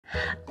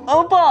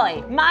Oh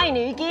boy, my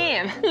new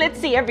game. Let's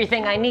see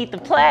everything I need to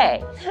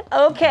play.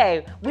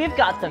 Okay, we've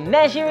got the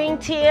measuring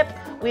tape,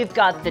 we've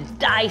got the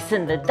dice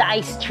in the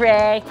dice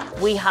tray,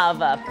 we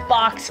have a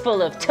box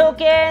full of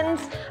tokens,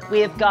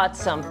 we've got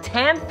some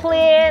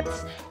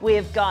templates,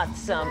 we've got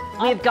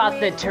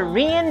the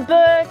terrain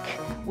book,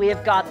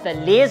 we've got the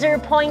laser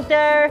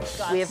pointer,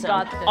 we've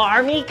got the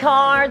army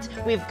cards,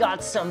 we've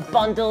got some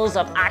bundles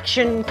of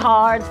action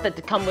cards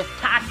that come with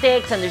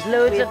tactics, and there's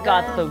loads of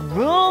got the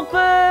rule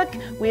book,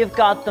 we've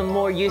got the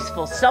more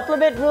useful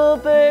supplement rule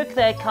book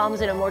that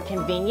comes in a more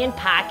convenient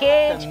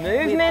package, the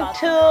movement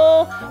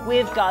tool,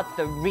 we've got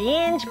the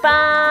range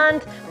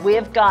band,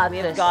 we've got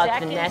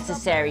the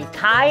necessary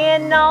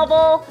tie-in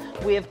novel,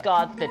 we've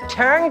got the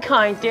turn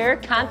counter,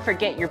 can't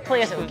forget your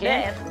place with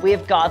it,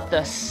 we've got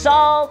the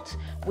salt,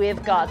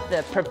 we've got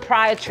the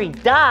proprietary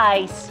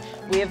dice,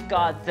 we've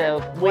got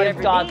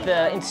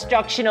the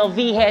instructional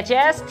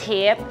VHS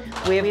tape,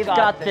 we've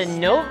got the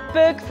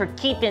notebook for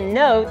keeping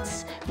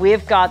notes,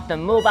 we've got the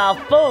mobile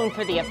phone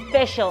for the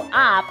official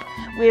app,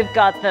 we've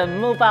got the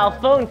mobile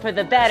phone for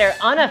the better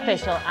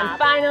unofficial app, and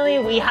finally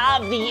we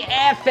have the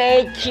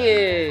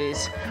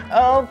FAQs.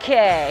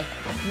 Okay,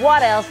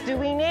 what else do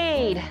we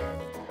need?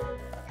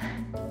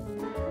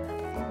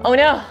 Oh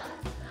no,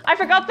 I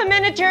forgot the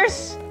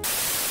miniatures!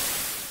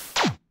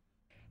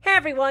 Hey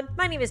everyone,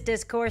 my name is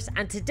Discourse,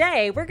 and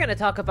today we're going to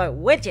talk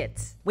about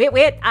widgets.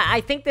 Wait,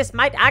 I think this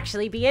might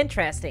actually be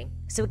interesting.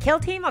 So Kill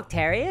Team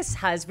Octarius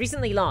has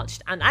recently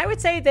launched, and I would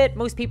say that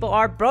most people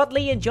are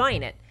broadly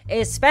enjoying it,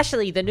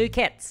 especially the new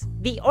kits.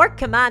 The Orc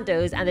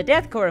Commandos and the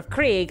Death Corps of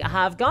Krieg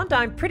have gone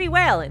down pretty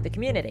well in the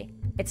community.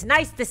 It's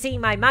nice to see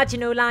my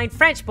Maginot Line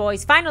French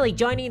boys finally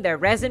joining their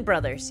resin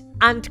brothers,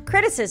 and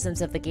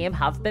criticisms of the game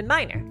have been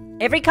minor.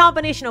 Every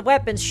combination of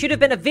weapons should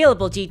have been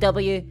available,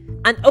 GW.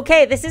 And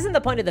okay, this isn't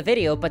the point of the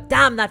video, but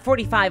damn that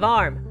 45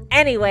 arm.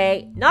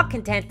 Anyway, not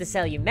content to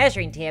sell you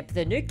measuring tape,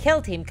 the new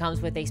Kill Team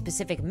comes with a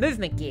specific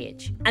movement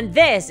gauge. And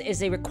this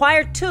is a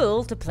required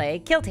tool to play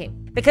Kill Team.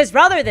 Because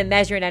rather than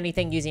measuring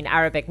anything using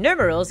Arabic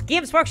numerals,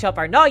 Games Workshop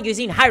are now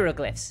using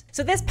hieroglyphs.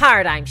 So this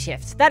paradigm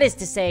shift, that is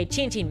to say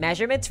changing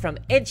measurements from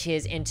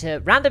inches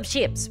into random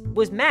shapes,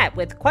 was met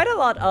with quite a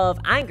lot of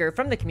anger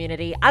from the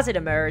community as it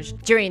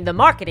emerged during the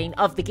marketing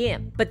of the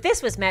game. But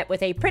this was met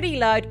with a pretty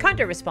loud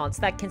counter response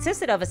that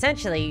consisted of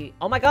essentially,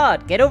 oh my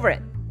god, get over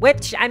it.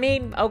 Which, I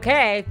mean,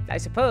 okay, I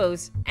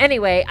suppose.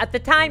 Anyway, at the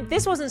time,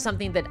 this wasn't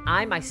something that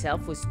I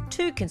myself was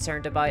too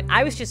concerned about.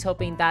 I was just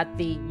hoping that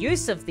the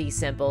use of these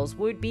symbols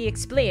would be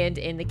explained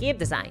in the game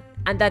design,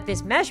 and that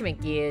this measurement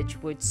gauge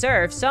would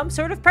serve some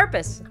sort of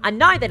purpose. And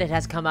now that it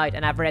has come out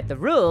and I've read the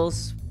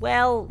rules,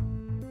 well,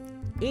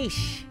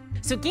 eesh.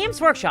 So Games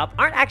Workshop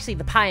aren't actually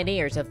the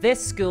pioneers of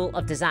this school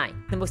of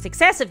design. The most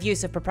excessive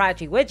use of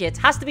proprietary widgets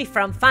has to be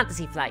from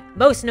Fantasy Flight,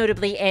 most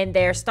notably in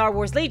their Star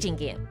Wars Legion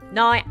game.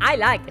 Now, I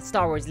like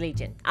Star Wars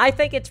Legion. I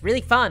think it's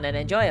really fun and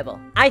enjoyable.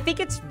 I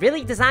think it's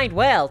really designed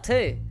well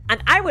too.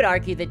 And I would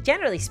argue that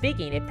generally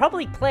speaking, it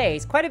probably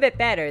plays quite a bit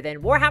better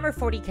than Warhammer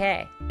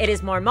 40k. It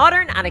is more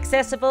modern and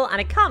accessible, and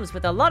it comes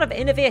with a lot of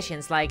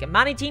innovations like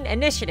managing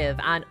initiative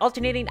and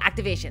alternating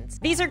activations.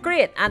 These are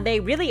great and they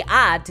really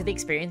add to the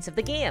experience of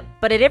the game.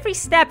 But at every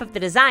step of the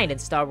design in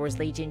Star Wars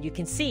Legion, you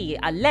can see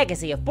a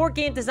legacy of board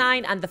game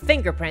design and the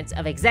fingerprints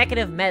of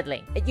executive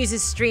meddling. It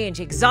uses strange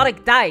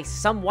exotic dice,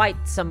 some white,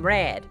 some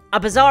red. A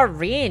bizarre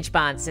range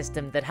band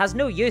system that has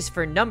no use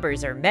for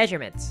numbers or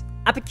measurements.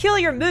 A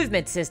peculiar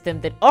movement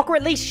system that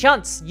awkwardly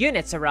shunts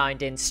units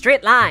around in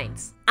straight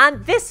lines.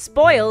 And this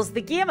spoils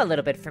the game a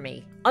little bit for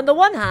me. On the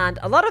one hand,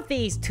 a lot of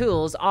these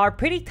tools are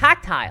pretty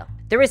tactile.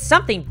 There is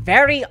something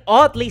very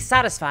oddly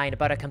satisfying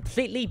about a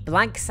completely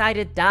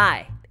blank-sided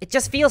die. It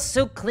just feels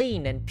so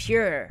clean and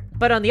pure.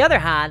 But on the other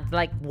hand,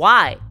 like,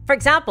 why? For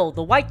example,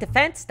 the white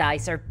defense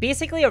dice are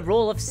basically a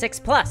roll of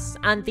 6+,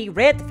 and the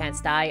red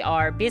defense die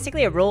are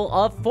basically a roll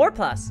of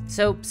 4+.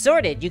 So,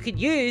 sorted, you could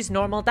use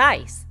normal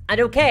dice. And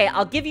okay,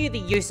 I'll give you the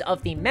use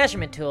of the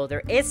measurement tool,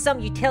 there is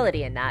some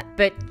utility in that,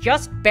 but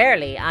just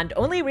barely, and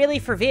only really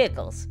for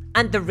vehicles.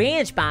 And the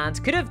range bands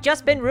could have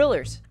just been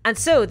rulers. And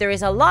so there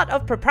is a lot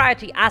of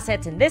proprietary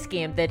assets in this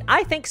game that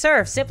I think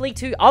serve simply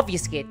to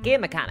obfuscate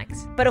game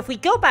mechanics. But if we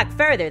go back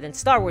further than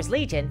Star Wars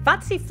Legion,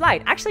 Fantasy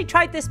Flight actually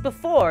tried this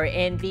before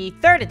in the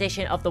 3rd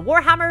edition of the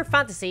Warhammer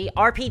Fantasy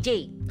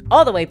RPG,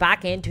 all the way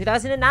back in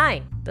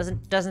 2009.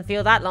 Doesn't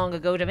feel that long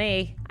ago to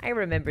me. I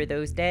remember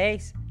those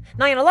days.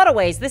 Now, in a lot of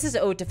ways, this is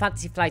owed to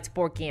Fantasy Flight's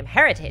board game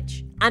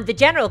heritage, and the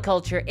general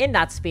culture in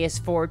that space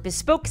for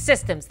bespoke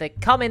systems that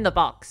come in the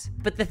box.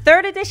 But the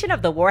 3rd edition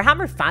of the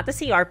Warhammer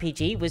Fantasy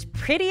RPG was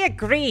pretty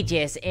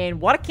egregious in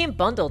what it came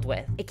bundled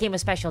with. It came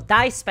with special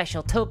dice,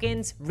 special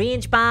tokens,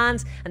 range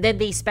bands, and then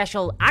these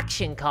special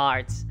action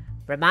cards.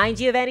 Remind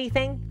you of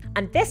anything?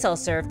 And this all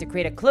served to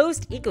create a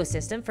closed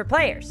ecosystem for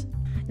players.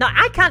 Now,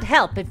 I can't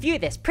help but view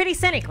this pretty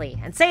cynically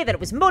and say that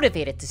it was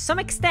motivated to some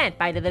extent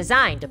by the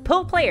design to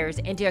pull players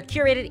into a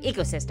curated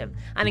ecosystem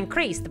and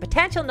increase the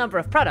potential number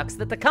of products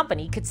that the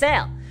company could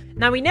sell.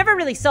 Now, we never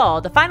really saw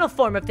the final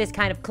form of this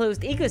kind of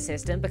closed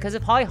ecosystem because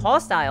of how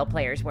hostile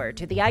players were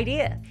to the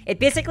idea. It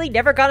basically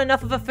never got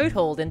enough of a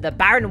foothold in the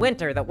barren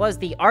winter that was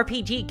the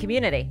RPG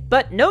community.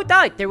 But no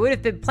doubt there would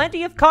have been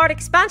plenty of card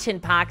expansion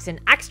packs and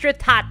extra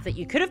tat that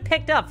you could have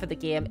picked up for the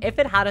game if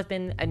it had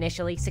been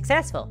initially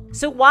successful.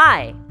 So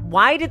why?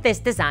 Why did this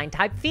design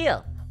type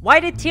fail? Why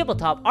did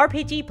tabletop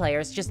RPG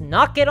players just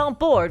not get on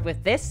board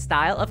with this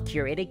style of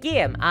curated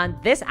game and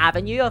this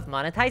avenue of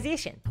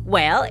monetization?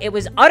 Well, it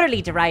was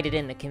utterly derided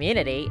in the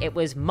community, it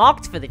was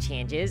mocked for the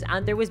changes,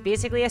 and there was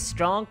basically a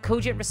strong,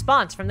 cogent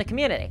response from the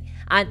community.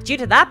 And due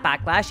to that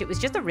backlash, it was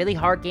just a really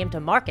hard game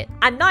to market.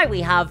 And now we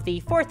have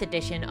the 4th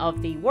edition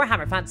of the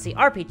Warhammer Fantasy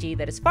RPG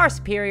that is far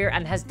superior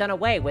and has done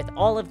away with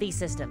all of these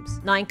systems.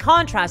 Now, in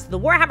contrast to the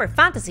Warhammer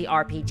Fantasy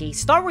RPG,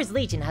 Star Wars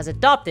Legion has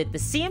adopted the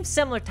same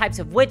similar types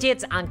of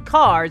widgets and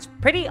cards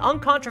pretty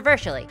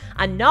uncontroversially,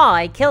 and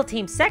now Kill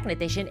Team 2nd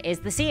edition is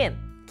the same.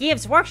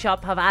 Games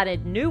Workshop have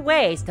added new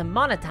ways to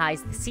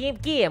monetize the same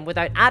game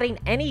without adding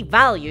any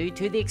value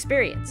to the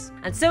experience.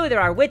 And so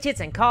there are widgets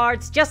and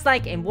cards just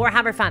like in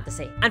Warhammer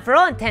Fantasy. And for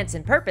all intents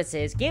and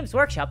purposes, Games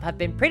Workshop have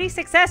been pretty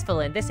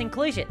successful in this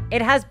inclusion.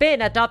 It has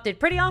been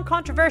adopted pretty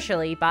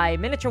uncontroversially by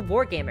miniature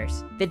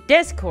wargamers. The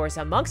discourse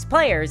amongst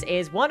players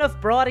is one of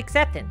broad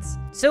acceptance.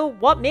 So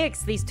what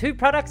makes these two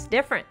products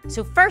different?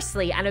 So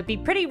firstly, and it would be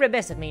pretty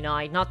remiss of me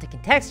now not to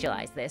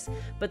contextualize this,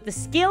 but the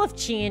scale of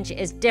change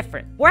is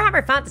different.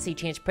 Warhammer Fantasy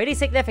changed pretty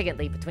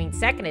significantly between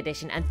 2nd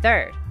edition and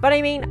 3rd. But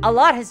I mean, a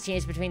lot has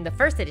changed between the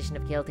 1st edition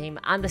of Kill Team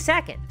and the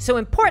 2nd. So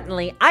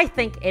importantly, I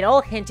think it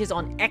all hinges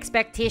on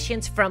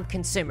expectations from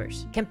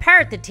consumers.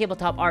 Compared to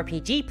tabletop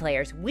RPG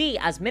players, we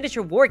as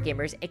miniature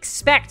wargamers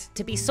expect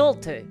to be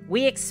sold to.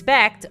 We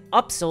expect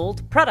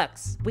upsold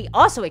products. We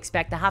also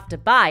expect to have to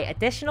buy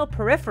additional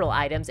peripheral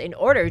items in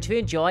order to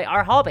enjoy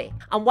our hobby.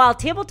 And while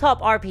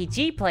tabletop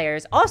RPG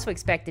players also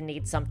expect to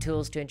need some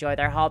tools to enjoy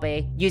their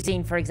hobby,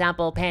 using for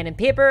example pen and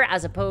paper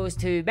as opposed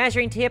to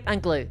measuring tape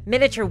and glue.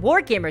 Miniature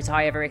wargamers,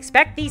 however,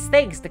 expect these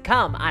things to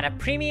come at a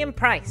premium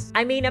price.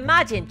 I mean,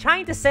 imagine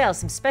trying to sell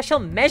some special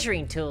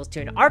measuring tools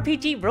to an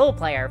RPG role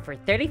player for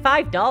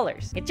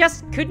 $35. It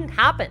just couldn't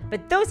happen.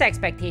 But those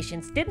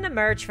expectations didn't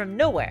emerge from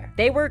nowhere.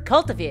 They were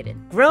cultivated,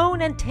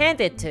 grown and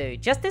tended to,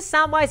 just as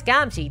Samwise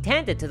Gamgee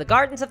tended to the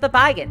gardens of the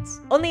Baggins.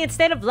 Only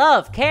instead of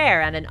love,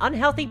 care, and an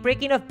unhealthy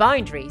breaking of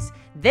boundaries,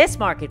 this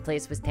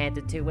marketplace was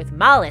tended to with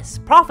malice,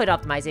 profit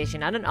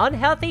optimization, and an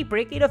unhealthy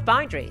breaking of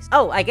boundaries.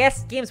 Oh, I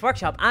guess Games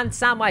Workshop and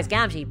Samwise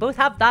Gamgee both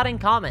have that in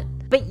common.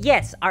 But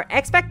yes, our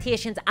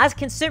expectations as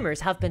consumers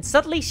have been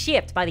subtly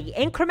shaped by the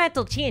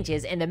incremental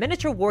changes in the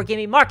miniature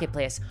wargaming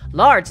marketplace,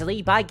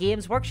 largely by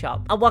Games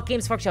Workshop. And what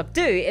Games Workshop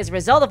do is a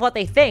result of what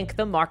they think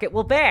the market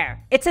will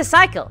bear. It's a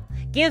cycle.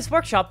 Games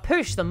Workshop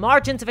push the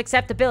margins of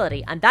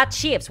acceptability, and that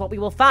shapes what we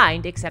will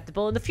find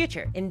acceptable in the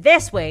future. In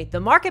this way,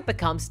 the market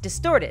becomes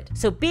distorted.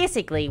 So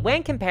basically,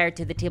 when compared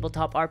to the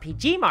tabletop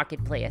RPG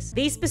marketplace,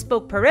 these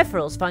bespoke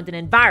peripherals found an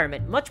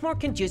environment much more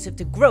conducive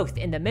to growth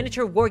in the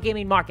miniature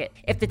wargaming market.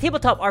 If the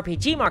tabletop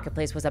RPG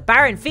marketplace was a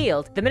barren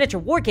field, the miniature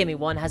wargaming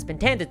one has been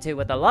tended to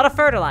with a lot of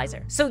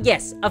fertilizer. So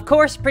yes, of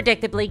course,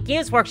 predictably,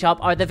 Games Workshop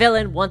are the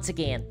villain once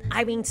again.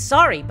 I mean,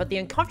 sorry, but the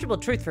uncomfortable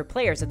truth for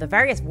players of the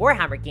various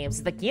Warhammer games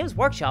is that Games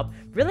Workshop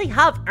really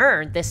have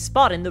earned this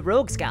spot in the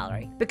rogues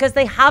gallery, because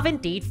they have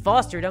indeed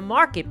fostered a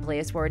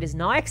marketplace where it is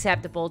now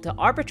acceptable to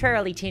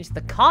arbitrarily change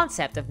the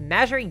concept of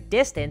measuring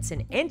distance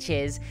in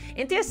inches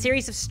into a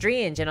series of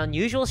strange and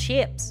unusual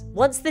shapes,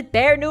 ones that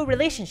bear no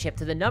relationship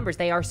to the numbers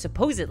they are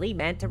supposedly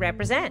meant to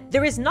represent.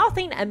 There is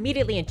nothing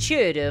immediately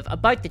intuitive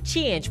about the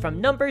change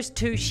from numbers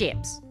to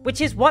shapes,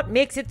 which is what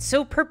makes it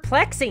so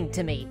perplexing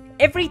to me.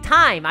 Every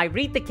time I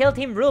read the Kill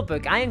Team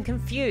rulebook, I am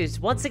confused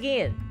once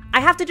again. I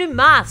have to do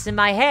maths in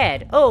my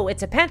head. Oh,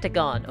 it's a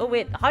pentagon. Oh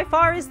wait, how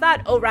far is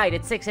that? Oh right,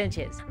 it's 6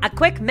 inches. A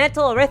quick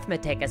mental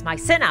arithmetic as my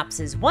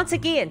synapses once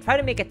again try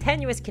to make a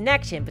tenuous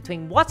connection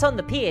between what's on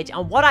the page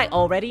and what I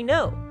already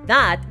know.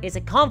 That is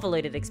a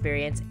convoluted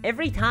experience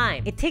every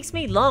time. It takes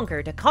me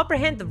longer to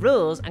comprehend the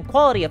rules and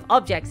quality of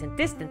objects and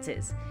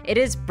distances. It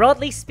is,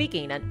 broadly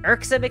speaking, an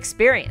irksome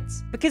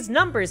experience, because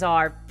numbers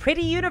are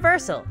pretty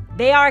universal.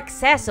 They are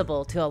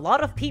accessible to a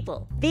lot of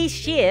people. These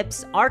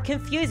shapes are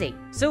confusing.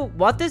 So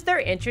what does their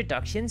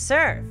introduction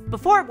serve?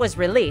 Before it was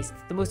released,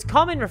 the most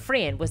common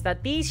refrain was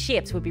that these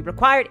shapes would be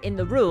required in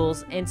the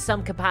rules in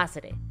some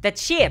capacity. That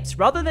shapes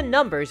rather than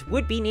numbers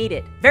would be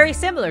needed. Very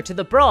similar to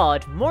the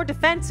broad, more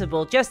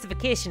defensible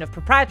justification of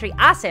proprietary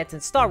assets in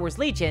Star Wars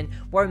Legion,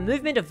 where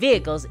movement of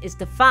vehicles is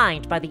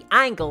defined by the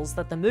angles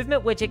that the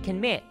movement widget can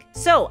make.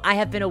 So I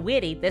have been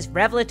awaiting this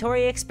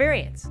revelatory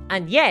experience.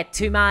 And yet,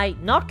 to my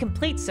not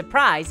complete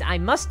surprise, I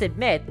must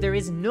admit there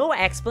is no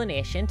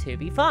explanation to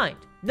be found.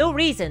 No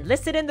reason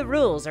listed in the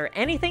rules or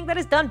anything that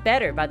is done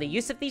better by the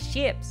use of these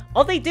shapes.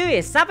 All they do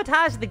is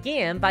sabotage the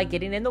game by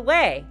getting in the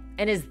way.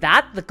 And is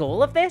that the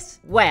goal of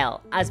this?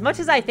 Well, as much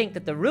as I think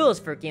that the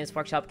rules for Games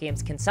Workshop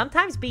games can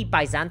sometimes be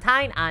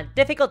Byzantine and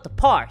difficult to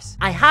parse,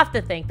 I have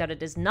to think that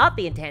it is not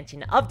the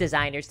intention of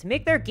designers to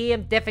make their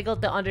game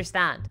difficult to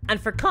understand. And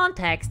for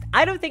context,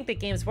 I don't think that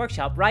Games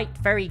Workshop write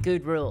very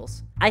good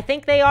rules. I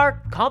think they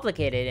are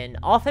complicated and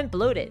often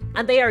bloated,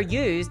 and they are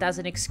used as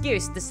an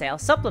excuse to sell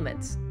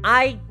supplements.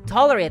 I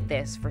tolerate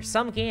this for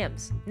some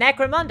games.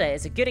 Necromunda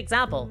is a good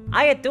example.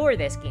 I adore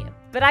this game,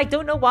 but I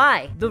don't know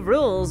why. The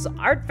rules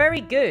aren't very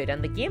good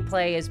and the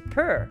gameplay is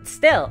poor.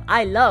 Still,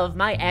 I love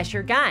my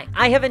Escher gang.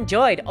 I have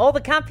enjoyed all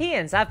the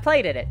campaigns I've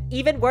played in it,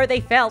 even where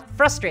they felt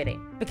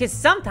frustrating, because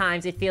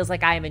sometimes it feels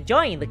like I am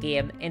enjoying the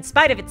game in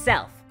spite of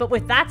itself. But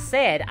with that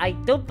said, I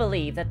don't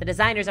believe that the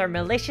designers are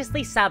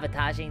maliciously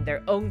sabotaging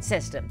their own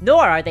system,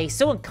 nor are they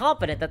so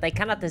incompetent that they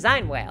cannot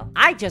design well.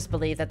 I just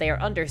believe that they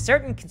are under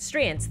certain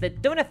constraints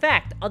that don't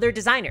affect other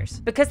designers,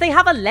 because they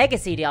have a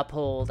legacy to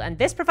uphold, and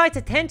this provides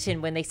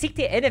attention when they seek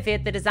to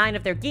innovate the design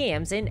of their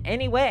games in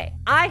any way.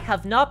 I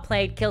have not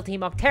played Kill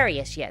Team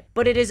Octarius yet,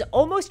 but it is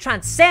almost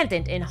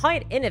transcendent in how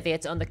it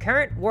innovates on the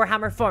current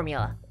Warhammer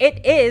formula.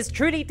 It is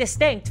truly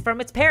distinct from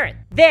its parent.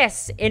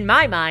 This, in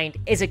my mind,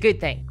 is a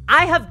good thing.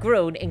 I have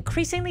grown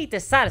increasingly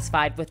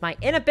dissatisfied with my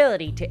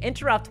inability to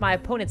interrupt my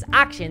opponent's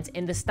actions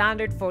in the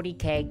standard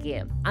 40k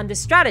game, and the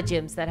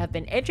stratagems that have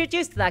been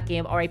introduced to that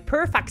game are a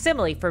poor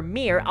facsimile for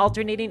mere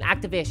alternating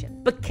activation.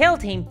 But Kill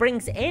Team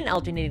brings in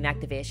alternating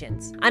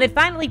activations, and it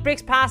finally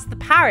breaks past the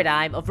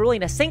paradigm of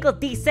rolling a single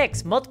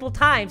d6 multiple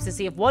times to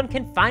see if one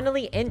can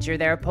finally injure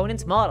their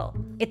opponent's model.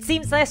 It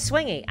seems less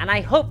swingy, and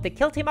I hope that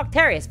Kill Team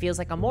Octarius feels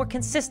like a more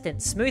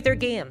consistent, smoother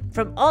game.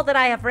 From all that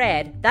I have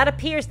read, that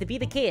appears to be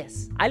the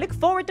case. I look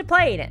forward to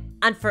playing it.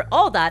 And for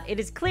all that, it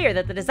is clear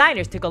that the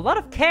designers took a lot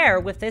of care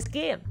with this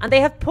game, and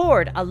they have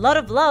poured a lot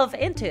of love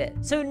into it.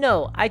 So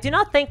no, I do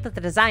not think that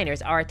the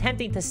designers are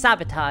attempting to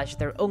sabotage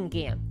their own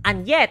game.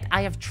 And yet,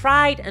 I have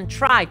tried and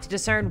tried to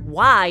discern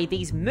why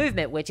these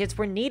movement widgets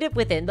were needed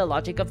within the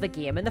logic of the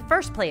game in the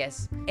first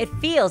place. It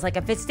feels like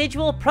a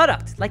vestigial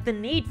product, like the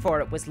need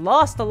for it was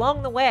lost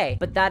along the way,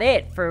 but that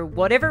it, for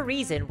whatever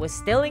reason, was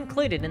still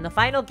included in the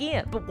final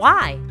game. But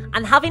why?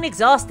 And having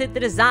exhausted the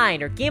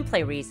design or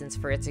gameplay reasons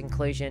for its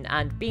inclusion,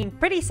 and being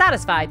pretty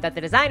satisfied that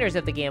the designers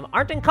of the game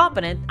aren't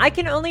incompetent, I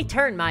can only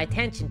turn my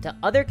attention to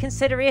other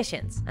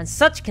considerations, and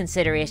such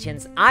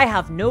considerations I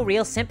have no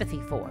real sympathy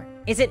for.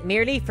 Is it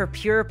merely for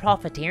pure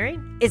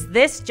profiteering? Is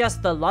this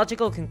just the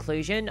logical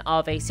conclusion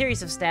of a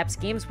series of steps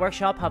Games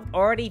Workshop have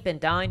already been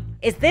down?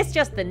 Is this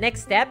just the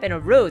next step in a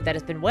road that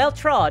has been well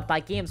trod by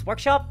Games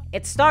Workshop?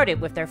 It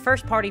started with their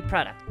first party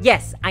product.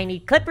 Yes, I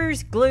need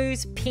clippers,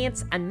 glues,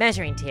 paints, and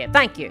measuring tape.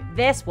 Thank you.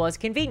 This was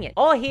convenient.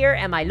 All here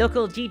in my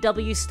local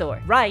GW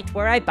store, right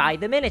where I buy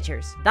the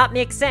miniatures. That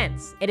makes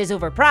sense. It is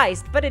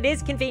overpriced, but it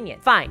is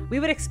convenient. Fine, we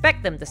would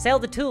expect them to sell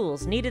the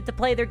tools needed to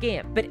play their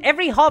game, but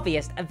every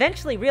hobbyist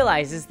eventually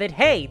realizes that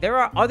hey, there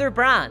are other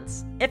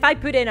brands. If I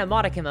put in a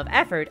modicum of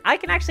effort, I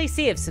can actually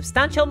save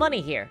substantial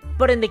money here.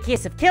 But in the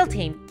case of Kill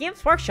Team,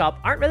 Games Workshop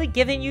aren't really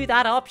giving you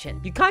that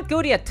option. You can't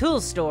go to a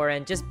tools store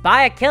and just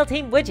buy a Kill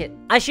Team widget.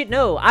 I should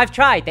know, I've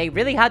tried, they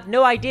really had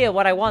no idea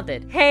what I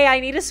wanted. Hey, I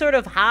need a sort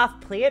of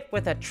half plate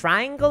with a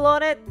triangle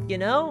on it, you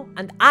know?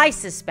 And I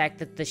suspect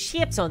that the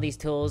shapes on these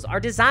tools are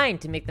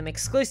designed to make them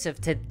exclusive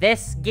to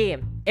this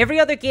game. Every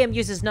other game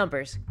uses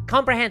numbers,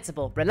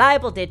 comprehensible,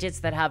 reliable digits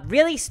that have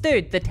really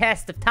stood the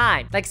test of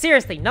time. Like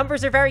seriously,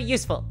 numbers are very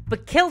useful.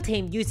 But Kill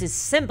Team uses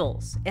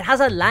symbols. It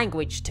has a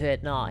language to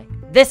it now.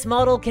 This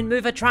model can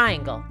move a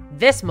triangle.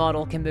 This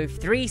model can move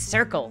 3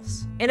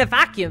 circles. In a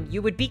vacuum,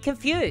 you would be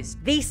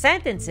confused. These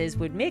sentences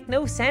would make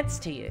no sense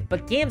to you.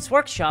 But Games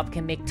Workshop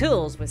can make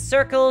tools with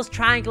circles,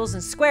 triangles,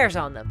 and squares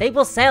on them. They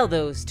will sell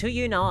those to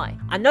you now.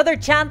 Another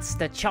chance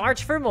to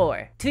charge for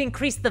more. To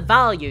increase the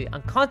value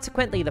and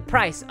consequently the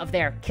price of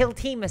their Kill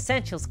Team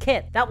Essentials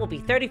kit. That will be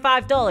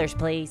 $35,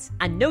 please.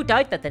 And no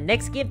doubt that the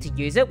next game to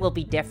use it will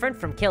be different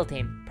from Kill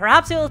Team.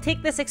 Perhaps it will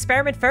take this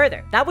experiment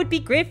further. That would be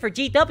great for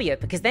GW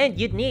because then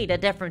you'd need a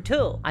different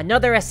tool.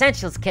 Another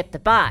Essentials kit to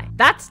buy.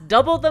 That's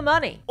double the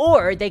money.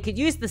 Or they could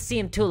use the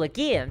same tool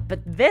again, but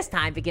this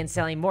time begin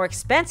selling more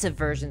expensive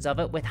versions of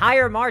it with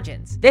higher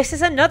margins. This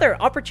is another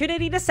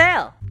opportunity to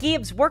sell.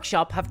 Games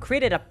Workshop have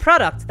created a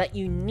product that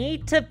you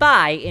need to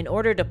buy in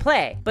order to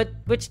play, but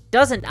which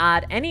doesn't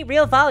add any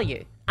real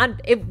value.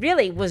 And it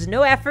really was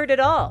no effort at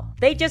all.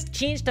 They just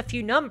changed a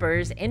few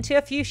numbers into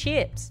a few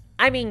shapes.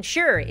 I mean,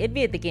 sure, it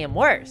made the game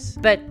worse,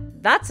 but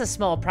that's a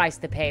small price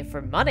to pay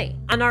for money.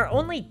 And our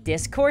only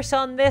discourse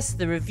on this,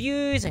 the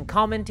reviews and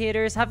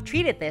commentators have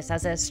treated this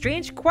as a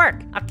strange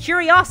quirk, a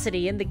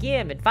curiosity in the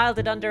game, and filed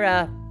it under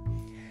a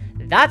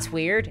that's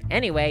weird.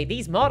 Anyway,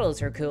 these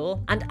models are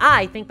cool. And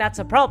I think that's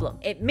a problem.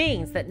 It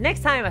means that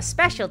next time a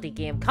specialty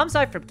game comes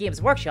out from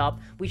Games Workshop,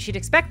 we should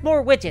expect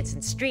more widgets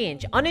and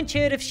strange,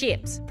 unintuitive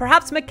shapes.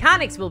 Perhaps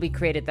mechanics will be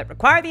created that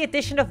require the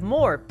addition of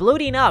more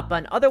bloating up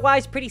an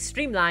otherwise pretty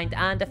streamlined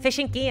and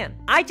efficient game.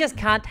 I just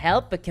can't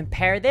help but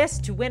compare this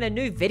to when a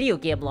new video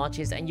game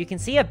launches and you can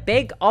see a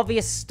big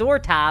obvious store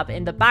tab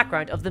in the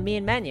background of the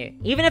main menu.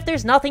 Even if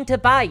there's nothing to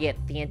buy yet,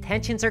 the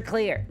intentions are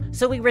clear.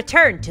 So we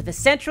return to the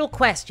central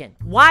question.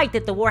 Why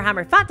did the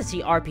Warhammer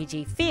Fantasy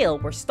RPG fail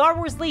where Star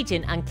Wars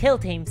Legion and Kill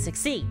Team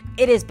succeed?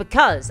 It is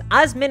because,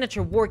 as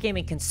miniature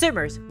wargaming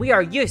consumers, we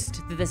are used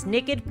to this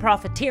naked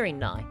profiteering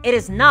now. It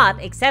is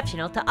not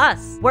exceptional to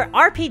us. Where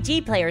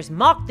RPG players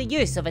mock the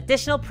use of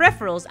additional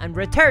peripherals and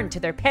return to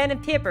their pen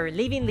and paper,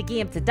 leaving the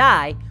game to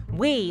die,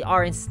 we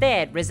are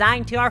instead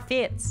resigned to our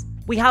fates.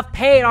 We have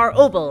paid our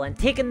obol and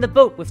taken the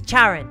boat with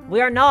Charon.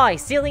 We are now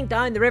sailing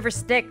down the river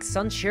Styx,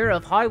 unsure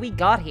of how we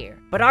got here.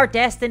 But our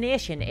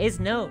destination is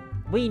known.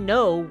 We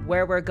know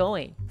where we're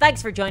going.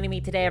 Thanks for joining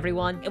me today,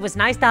 everyone. It was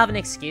nice to have an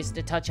excuse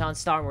to touch on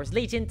Star Wars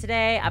Legion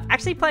today. I've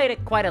actually played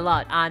it quite a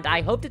lot, and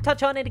I hope to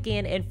touch on it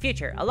again in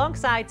future,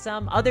 alongside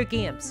some other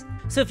games.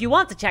 So if you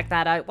want to check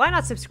that out, why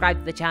not subscribe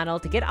to the channel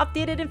to get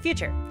updated in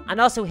future? And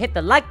also hit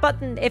the like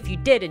button if you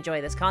did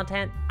enjoy this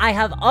content. I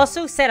have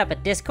also set up a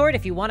Discord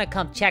if you want to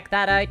come check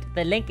that out.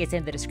 The link is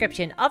in the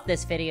description of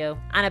this video.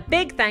 And a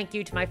big thank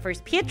you to my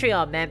first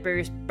Patreon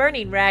members,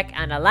 Burning Wreck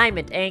and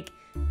Alignment Inc.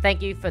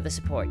 Thank you for the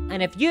support.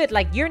 And if you'd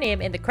like your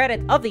name in the credit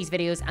of these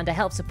videos and to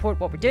help support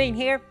what we're doing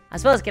here,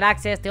 as well as get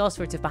access to all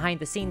sorts of behind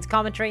the scenes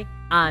commentary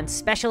and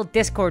special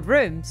Discord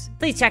rooms,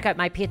 please check out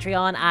my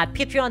Patreon at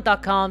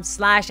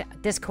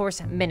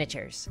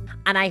patreon.com/discourseminiatures.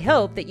 And I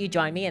hope that you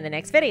join me in the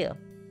next video.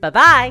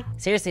 Bye-bye!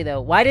 Seriously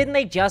though, why didn't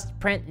they just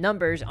print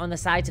numbers on the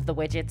sides of the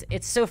widgets?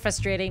 It's so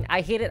frustrating.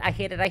 I hate it, I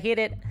hate it, I hate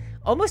it.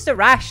 Almost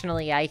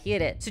irrationally, I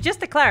hate it. So just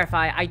to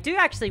clarify, I do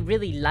actually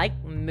really like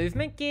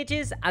movement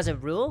gauges as a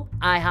rule.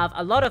 I have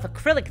a lot of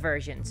acrylic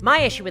versions. My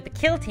issue with the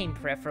Kill Team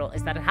peripheral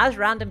is that it has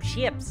random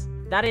shapes,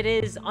 that it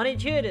is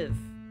unintuitive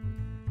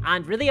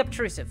and really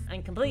obtrusive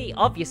and completely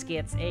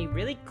obfuscates a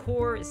really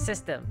core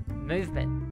system, movement.